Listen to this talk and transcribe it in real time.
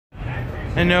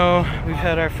I know we've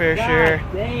had our fair share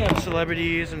of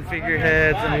celebrities and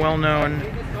figureheads and well-known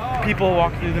people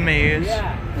walk through the maze,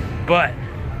 but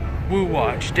Woo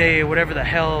Watch Day, whatever the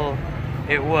hell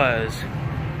it was,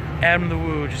 Adam the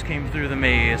Woo just came through the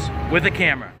maze with a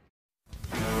camera.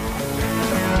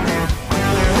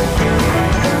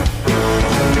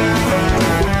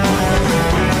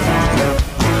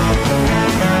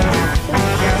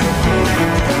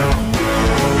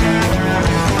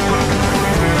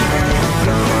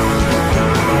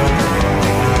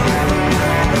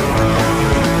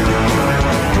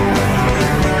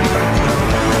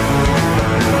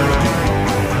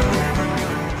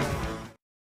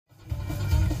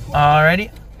 Alrighty,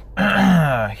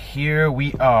 here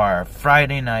we are,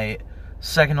 Friday night,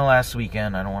 second to last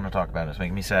weekend. I don't want to talk about it, it's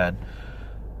making me sad.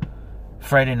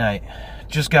 Friday night,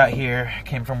 just got here,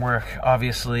 came from work,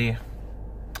 obviously.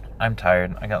 I'm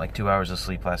tired, I got like 2 hours of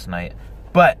sleep last night.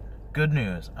 But, good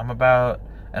news, I'm about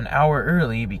an hour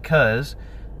early because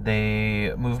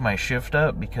they moved my shift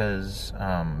up because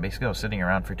basically I was sitting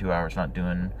around for 2 hours not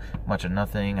doing much of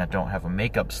nothing. I don't have a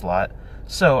makeup slot,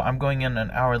 so I'm going in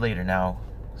an hour later now.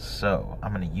 So,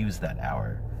 I'm going to use that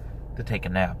hour to take a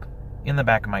nap in the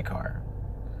back of my car.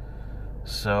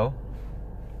 So,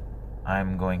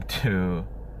 I'm going to,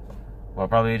 well,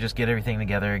 probably just get everything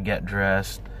together, get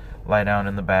dressed, lie down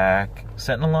in the back,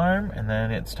 set an alarm, and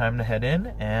then it's time to head in,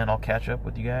 and I'll catch up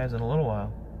with you guys in a little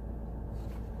while.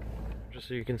 Just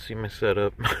so you can see my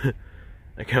setup,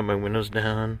 I got my windows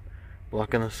down,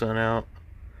 blocking the sun out,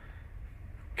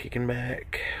 kicking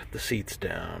back, the seats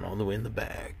down, all the way in the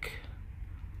back.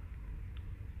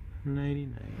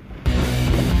 99.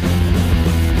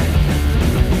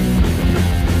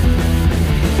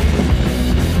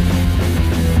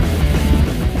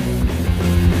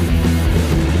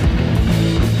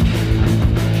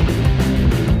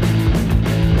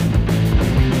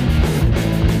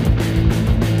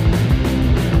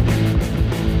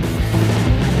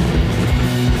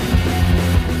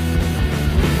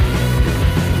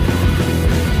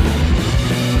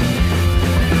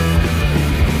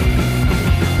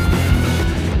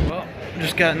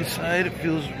 Got inside, it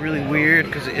feels really weird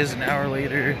because it is an hour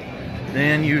later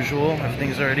than usual.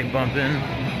 Everything's already bumping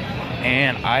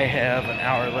and I have an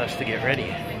hour less to get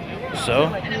ready, so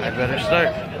I better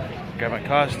start. Grab my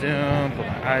costume, put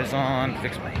my eyes on,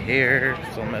 fix my hair.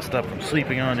 It's all messed up from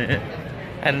sleeping on it.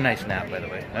 I had a nice nap, by the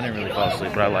way. I didn't really fall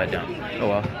asleep, but I lied down. Oh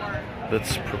well,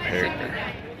 let's prepare.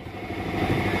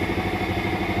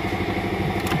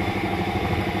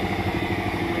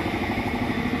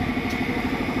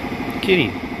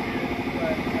 Kitty. I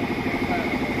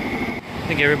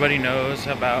think everybody knows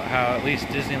about how at least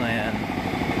Disneyland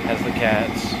has the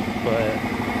cats, but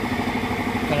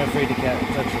I'm kind of afraid the cat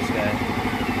will touch this guy.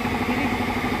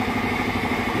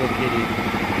 Little kitty.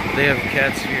 They have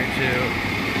cats here too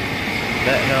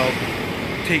that help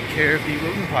take care of the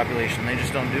rodent population. They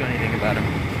just don't do anything about them.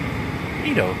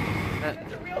 Neato.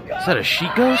 Is that a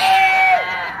sheet ghost?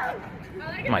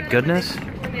 Oh my goodness.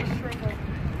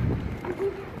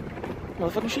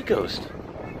 Motherfucking sheet ghost.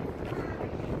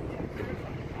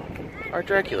 Art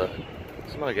Dracula.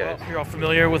 Some other guys. You're all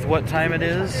familiar with what time it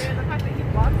is.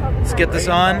 Let's get this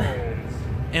on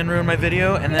and ruin my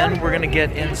video, and then we're gonna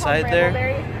get inside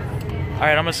there.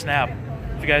 Alright, I'm gonna snap.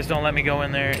 If you guys don't let me go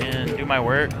in there and do my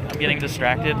work, I'm getting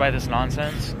distracted by this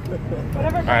nonsense.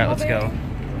 Alright, let's go.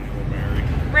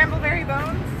 Brambleberry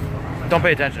bones? Don't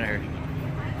pay attention to her.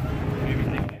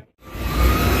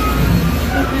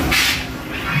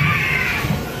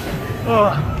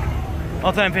 Oh,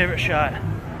 all-time favorite shot.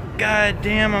 God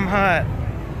damn, I'm hot.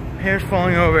 Hair's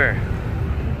falling over.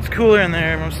 It's cooler in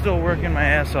there, and I'm still working my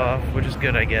ass off, which is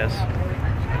good, I guess.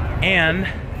 And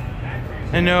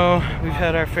I know we've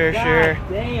had our fair share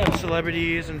of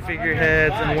celebrities and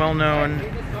figureheads and well-known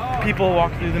people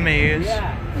walk through the maze,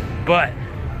 but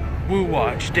Woo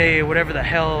Watch Day, whatever the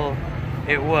hell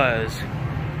it was,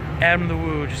 Adam the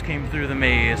Woo just came through the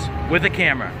maze with a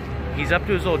camera. He's up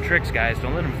to his old tricks, guys.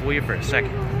 Don't let him fool you for a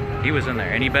second. He was in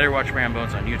there, and you better watch Braham on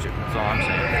YouTube. That's all I'm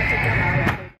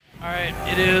saying. Alright,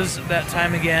 it is that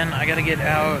time again. I gotta get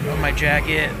out of my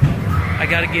jacket. I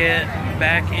gotta get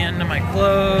back into my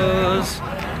clothes.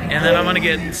 And then I'm gonna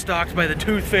get stalked by the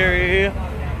Tooth Fairy.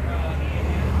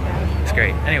 It's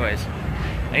great. Anyways,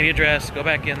 I need to get dressed, go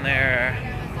back in there.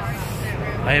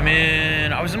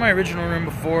 I was in my original room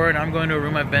before, and I'm going to a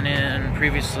room I've been in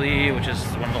previously, which is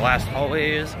one of the last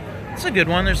hallways. It's a good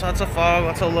one. There's lots of fog,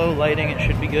 lots of low lighting. It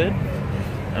should be good.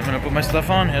 I'm gonna put my stuff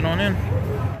on, head on in.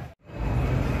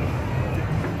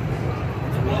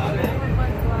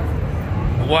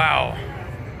 Wow.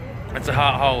 That's a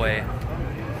hot hallway.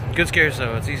 Good scares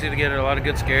though. It's easy to get a lot of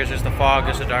good scares. There's the fog,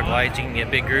 there's the dark lights. You can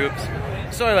get big groups.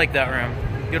 So I like that room.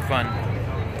 Good fun.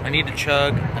 I need to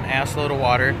chug an ass load of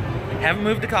water. Haven't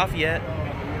moved to coffee yet.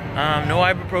 No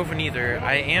ibuprofen either.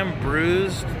 I am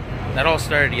bruised. That all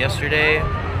started yesterday.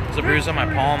 There's a bruise on my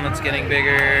palm that's getting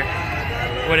bigger.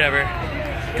 Whatever.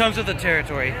 Comes with the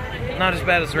territory. Not as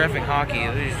bad as reffing hockey.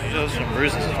 There's some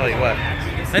bruises, I'll tell you what.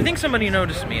 I think somebody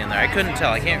noticed me in there. I couldn't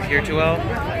tell. I can't hear too well.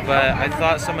 But I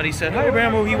thought somebody said, "Hi,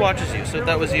 Braham, he watches you." So if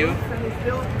that was you,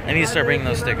 I need to start bringing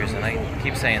those stickers in. I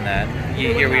keep saying that.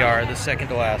 Here we are, the second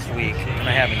to last week, and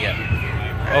I haven't yet.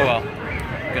 Oh well.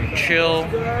 I'm gonna chill,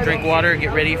 drink water,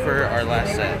 get ready for our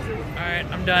last set. Alright,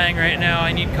 I'm dying right now.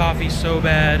 I need coffee so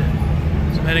bad.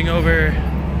 So I'm heading over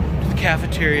to the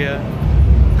cafeteria.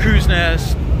 Crow's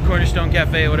Nest, Cornerstone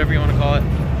Cafe, whatever you want to call it.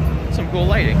 Some cool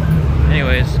lighting.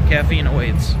 Anyways, caffeine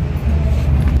awaits.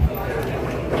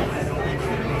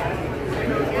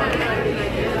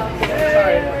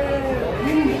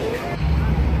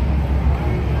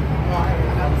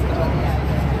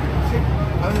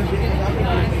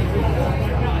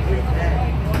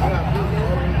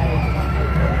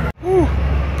 Whew.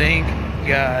 Thank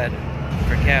God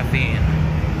for caffeine.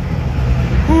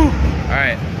 Whew.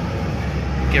 Alright.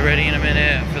 Get ready in a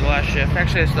minute for the last shift.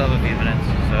 Actually, I still have a few minutes,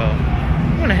 so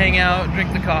I'm gonna hang out,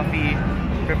 drink the coffee,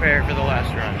 prepare for the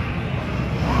last run.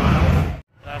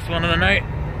 Last one of the night.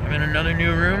 I'm in another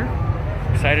new room.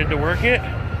 Excited to work it.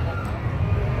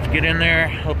 Let's get in there.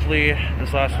 Hopefully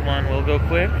this last one will go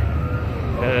quick,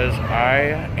 because I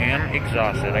am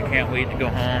exhausted. I can't wait to go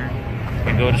home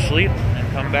and go to sleep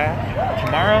and come back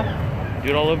tomorrow, do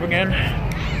it all over again.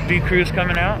 B crew's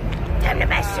coming out. Time to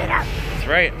mess it up. That's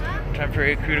right. Time for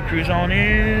A crew to cruise on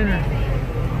in.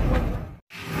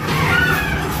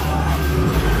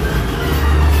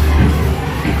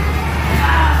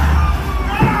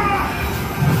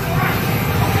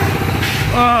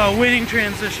 Oh, winning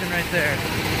transition right there.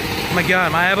 Oh my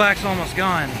God, my eye black's almost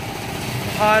gone.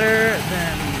 Hotter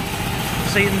than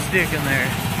Satan's dick in there.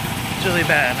 It's really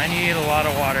bad. I need a lot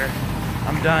of water.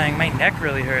 I'm dying. My neck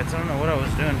really hurts. I don't know what I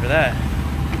was doing for that.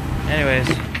 Anyways,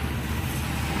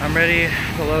 I'm ready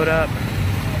to load up,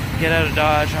 get out of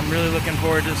Dodge. I'm really looking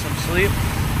forward to some sleep.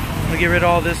 I'm gonna get rid of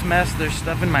all this mess. There's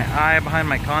stuff in my eye behind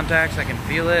my contacts. I can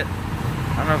feel it.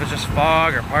 I don't know if it's just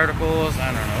fog or particles.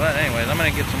 I don't know. But anyways, I'm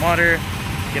gonna get some water,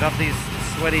 get off these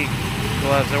sweaty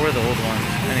gloves. I wear the old ones.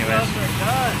 Anyways.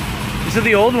 These are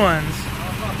the old ones.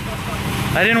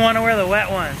 I didn't want to wear the wet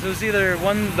ones. It was either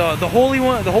the holy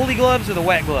one, the holy gloves, or the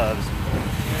wet gloves.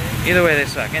 Either way, they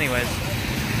suck. Anyways.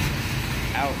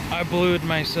 Out. I blued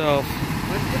myself.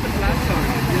 Let's put the flash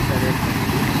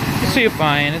on. You see it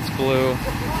fine. It's blue.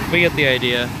 We get the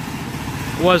idea.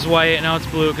 It was white, now it's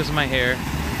blue because of my hair.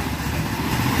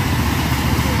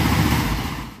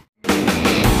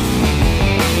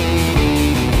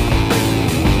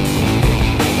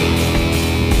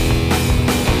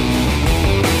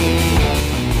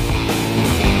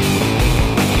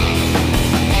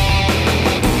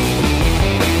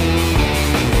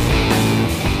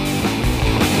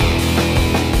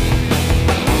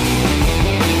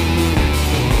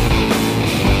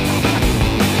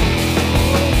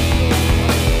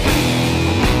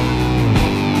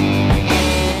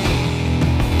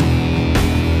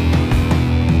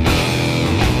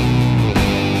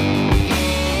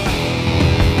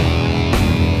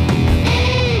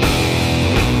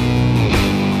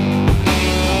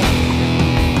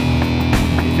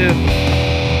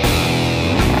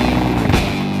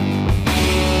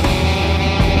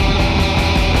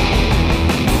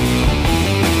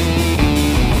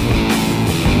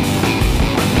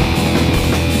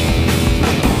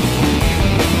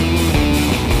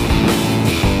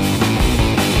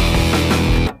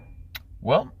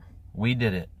 Well, we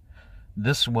did it.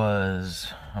 This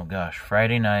was, oh gosh,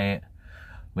 Friday night,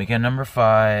 weekend number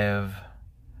 5.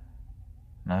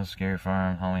 Not a Scary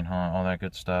Farm, Halloween Haunt, all that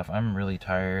good stuff. I'm really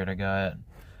tired. I got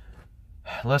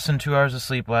less than 2 hours of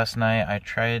sleep last night. I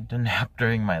tried to nap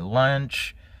during my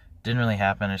lunch. Didn't really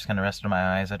happen. I just kind of rested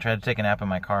my eyes. I tried to take a nap in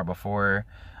my car before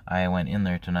I went in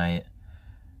there tonight.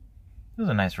 It was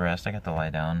a nice rest. I got to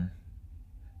lie down.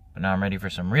 But now I'm ready for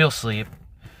some real sleep.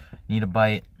 Need a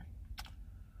bite.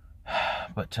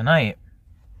 But tonight,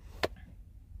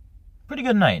 pretty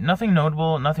good night. Nothing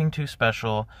notable, nothing too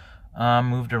special.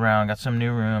 Moved around, got some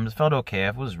new rooms. Felt okay.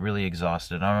 I was really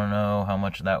exhausted. I don't know how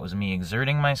much of that was me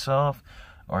exerting myself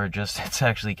or just it's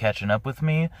actually catching up with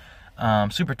me.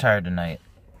 Super tired tonight.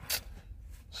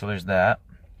 So there's that.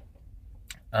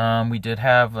 We did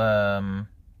have, God,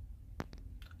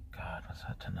 what's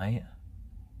that, tonight?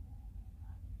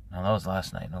 No, that was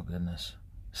last night. Oh, goodness.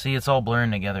 See, it's all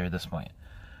blurring together at this point.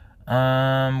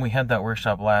 We had that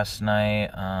workshop last night.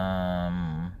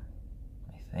 I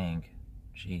think.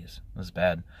 Jeez, it was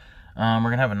bad. We're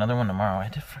gonna have another one tomorrow. I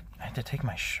had to take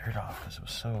my shirt off because it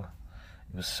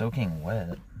was soaking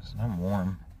wet. It's not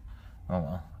warm. Oh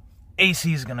well.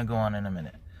 AC's gonna go on in a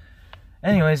minute.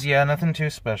 Anyways, yeah, nothing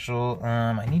too special.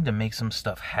 I need to make some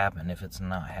stuff happen if it's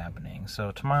not happening.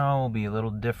 So tomorrow will be a little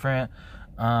different.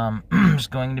 There's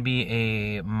going to be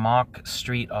a mock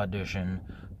street audition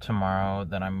tomorrow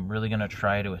that I'm really going to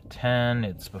try to attend.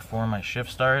 It's before my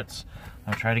shift starts.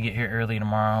 I'll try to get here early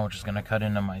tomorrow, which is going to cut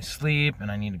into my sleep,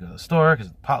 and I need to go to the store because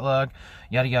it's potluck,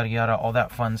 yada, yada, yada, all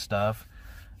that fun stuff.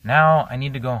 Now I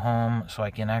need to go home so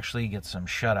I can actually get some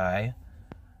shut-eye,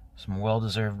 some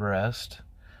well-deserved rest.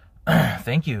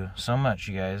 Thank you so much,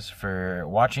 you guys, for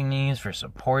watching these, for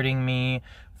supporting me,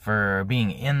 for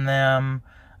being in them.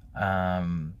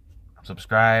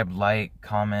 Subscribe, like,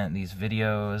 comment these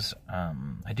videos.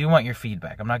 I do want your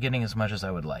feedback. I'm not getting as much as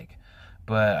I would like,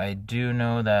 but I do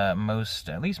know that most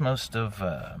of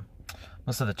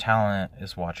the talent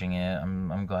is watching it.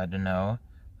 I'm glad to know.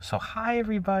 So hi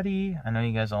everybody. I know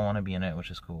you guys all want to be in it, which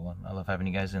is cool. I love having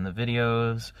you guys in the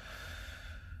videos.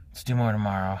 Let's do more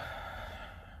tomorrow.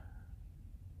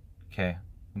 Okay,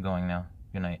 I'm going now.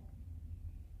 Good night.